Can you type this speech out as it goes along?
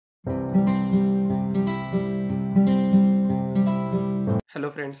Hello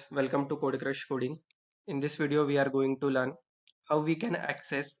friends, welcome to Code Crush Coding. In this video we are going to learn how we can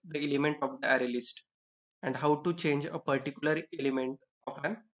access the element of the array list and how to change a particular element of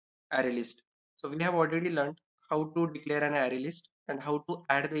an array list. So we have already learned how to declare an array list and how to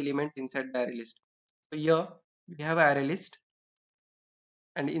add the element inside the array list. So here we have array list,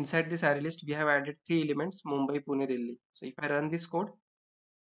 and inside this array list we have added three elements: Mumbai, Pune, Delhi. So if I run this code,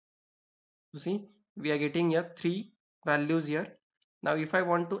 you see we are getting here three values here. Now if I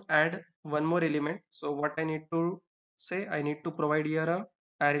want to add one more element, so what I need to say, I need to provide here a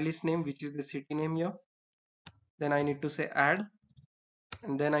array list name, which is the city name here. Then I need to say add,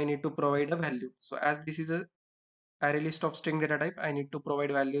 and then I need to provide a value. So as this is a array list of string data type, I need to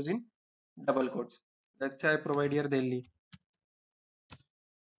provide values in double quotes. Let's say I provide here Delhi,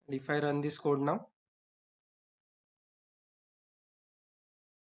 and if I run this code now,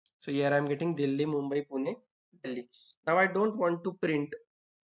 so here I am getting Delhi, Mumbai, Pune, Delhi. Now I don't want to print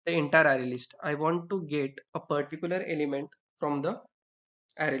the entire array list. I want to get a particular element from the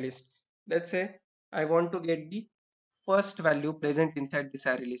array list. Let's say I want to get the first value present inside this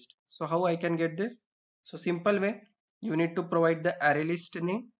array list. So how I can get this? So simple way, you need to provide the array list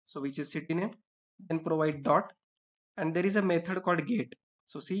name, so which is city name, then provide dot, and there is a method called get.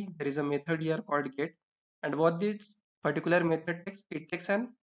 So see, there is a method here called get, and what this particular method takes, it takes an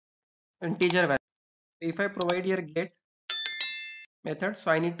integer value. If I provide here get method, so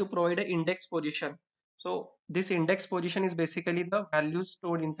I need to provide an index position. So this index position is basically the values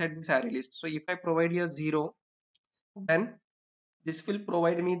stored inside this array list. So if I provide here 0, then this will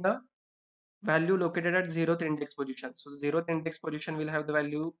provide me the value located at 0th index position. So 0th index position will have the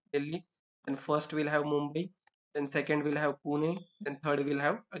value Delhi, then first will have Mumbai, then second will have Pune, then third will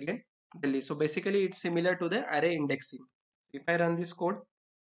have again Delhi. So basically it's similar to the array indexing. If I run this code,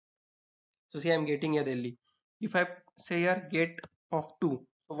 so see I'm getting a Delhi. If I say here get of 2,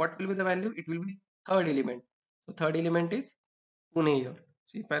 so what will be the value? It will be third element. So third element is Pune here.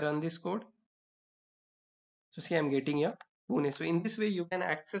 So if I run this code, so see I'm getting here Pune. So in this way you can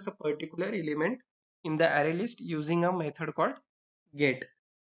access a particular element in the array list using a method called get.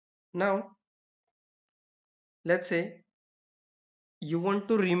 Now let's say you want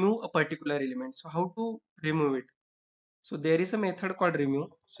to remove a particular element. So how to remove it? So there is a method called remove.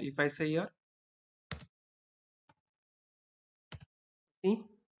 So if I say here, see,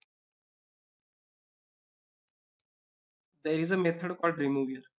 there is a method called remove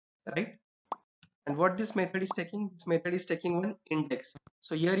here, right? And what this method is taking, this method is taking one index.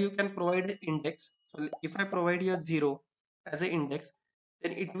 So here you can provide an index. So if I provide here 0 as an index,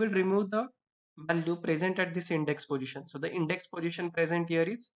 then it will remove the value present at this index position. So the index position present here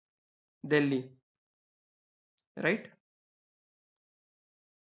is Delhi, right?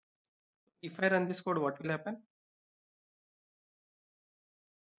 If I run this code, what will happen?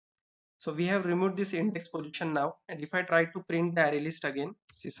 So we have removed this index position now, and if I try to print the array list again,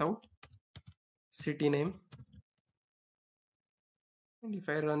 sysout city name, and if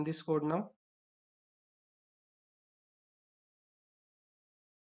I run this code now,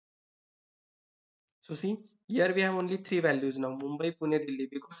 so see here we have only three values now: Mumbai, Pune, Delhi,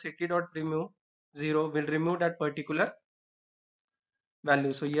 because city dot remove 0 will remove that particular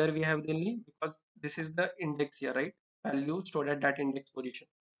value. So here we have Delhi because this is the index here, right? Value stored at that index position.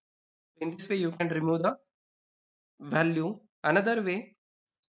 In this way, you can remove the value. Another way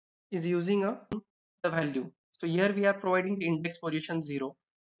is using the value. So here we are providing the index position 0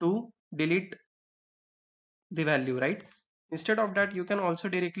 to delete the value, right? Instead of that, you can also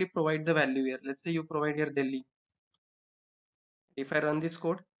directly provide the value here. Let's say you provide here Delhi. If I run this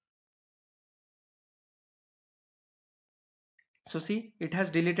code, so see it has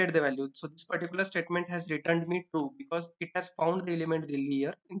deleted the value. So this particular statement has returned me true because it has found the element Delhi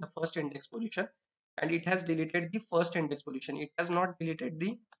here in the first index position, and it has deleted the first index position. It has not deleted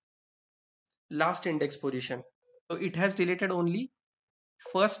the last index position. So it has deleted only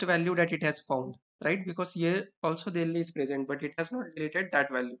first value that it has found, right? Because here also Delhi is present, but it has not deleted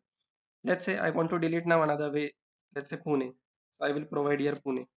that value. Let's say I want to delete now another way. Let's say Pune. So I will provide here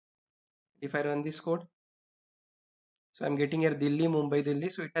Pune. If I run this code, so I'm getting here Delhi, Mumbai, Delhi.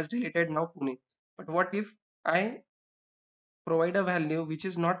 So it has deleted now Pune. But what if I provide a value which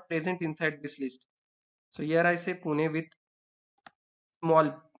is not present inside this list? So here I say Pune with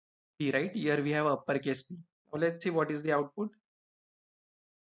small p, right? Here we have uppercase P. Now let's see what is the output.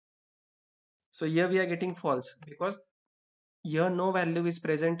 So here we are getting false because here no value is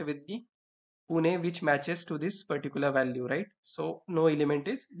present with the Pune which matches to this particular value, right? So no element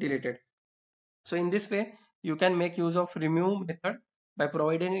is deleted. So in this way, you can make use of remove method by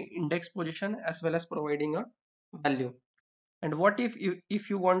providing an index position as well as providing a value. And what if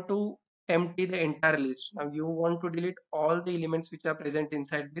you want to empty the entire list? Now you want to delete all the elements which are present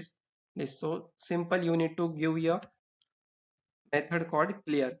inside this list. So simple, you need to give a method called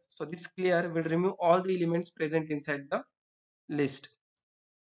clear. So this clear will remove all the elements present inside the list.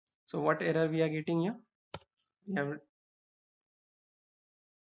 So what error we are getting here? We have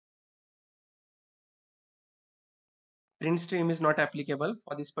print stream is not applicable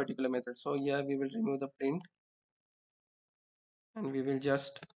for this particular method. So here we will remove the print and we will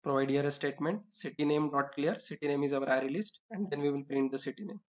just provide here a statement city name dot clear. City name is our array list, and then we will print the city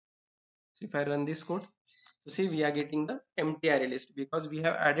name. So if I run this code, you see we are getting the empty array list because we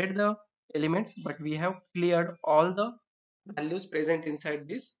have added the elements, but we have cleared all the values present inside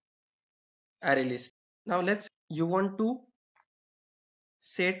this array list. Now let's you want to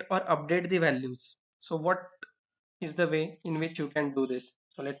set or update the values. So what is the way in which you can do this?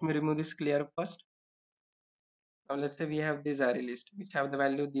 So let me remove this clear first. Now let's say we have this array list which have the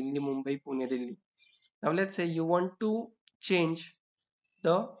value Delhi, Mumbai, Pune, Delhi. Now let's say you want to change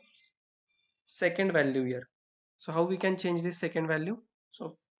the second value here. So how we can change this second value?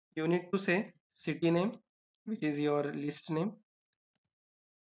 So you need to say city name, which is your list name,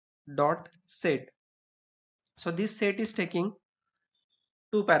 dot set. So this set is taking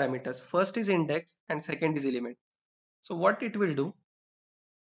two parameters. First is index and second is element. So what it will do,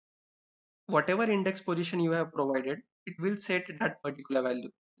 whatever index position you have provided, it will set that particular value.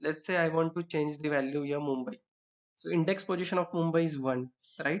 Let's say I want to change the value here Mumbai. So index position of Mumbai is 1,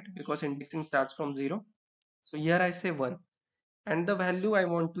 right? Because indexing starts from 0. So here I say 1. And the value I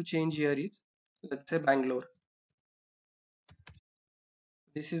want to change here is, let's say Bangalore.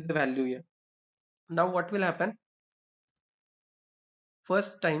 This is the value here. Now what will happen?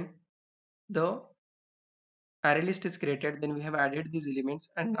 First time the array list is created, then we have added these elements,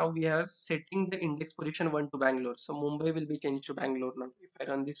 and now we are setting the index position 1 to Bangalore. So Mumbai will be changed to Bangalore now. If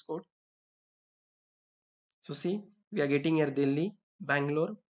I run this code, so see, we are getting here Delhi,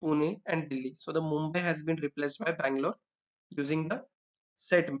 Bangalore, Pune, and Delhi. So the Mumbai has been replaced by Bangalore using the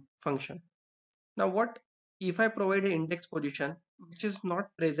set function. Now what if I provide an index position which is not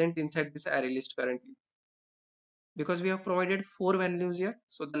present inside this array list currently? Because we have provided 4 values here,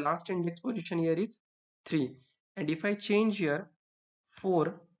 so the last index position here is 3. And if I change here 4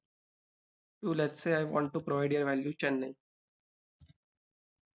 to, let's say I want to provide here value Chennai,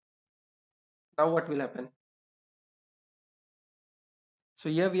 now what will happen? So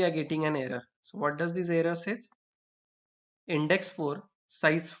here we are getting an error. So what does this error says? Index 4,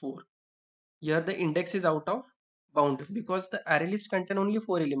 size 4. Here the index is out of bound because the array list contain only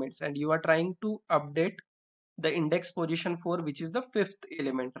 4 elements and you are trying to update the index position 4, which is the 5th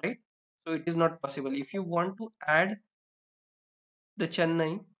element, right? So it is not possible. If you want to add the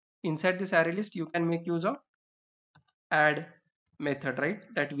Chennai inside this array list, you can make use of add method, right?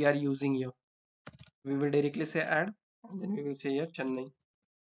 That we are using here. We will directly say add and then we will say here Chennai.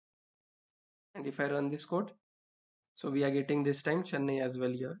 And if I run this code, so we are getting this time Chennai as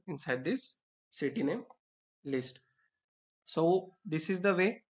well here inside this city name list. So this is the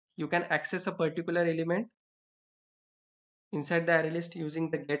way you can access a particular element inside the array list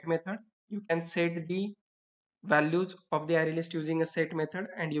using the get method. You can set the values of the array list using a set method,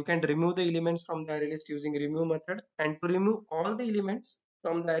 and you can remove the elements from the array list using remove method. And to remove all the elements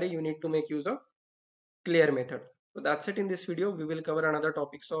from the array, you need to make use of clear method. So that's it in this video. We will cover another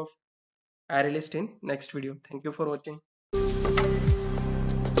topics of ArrayList in next video. Thank you for watching.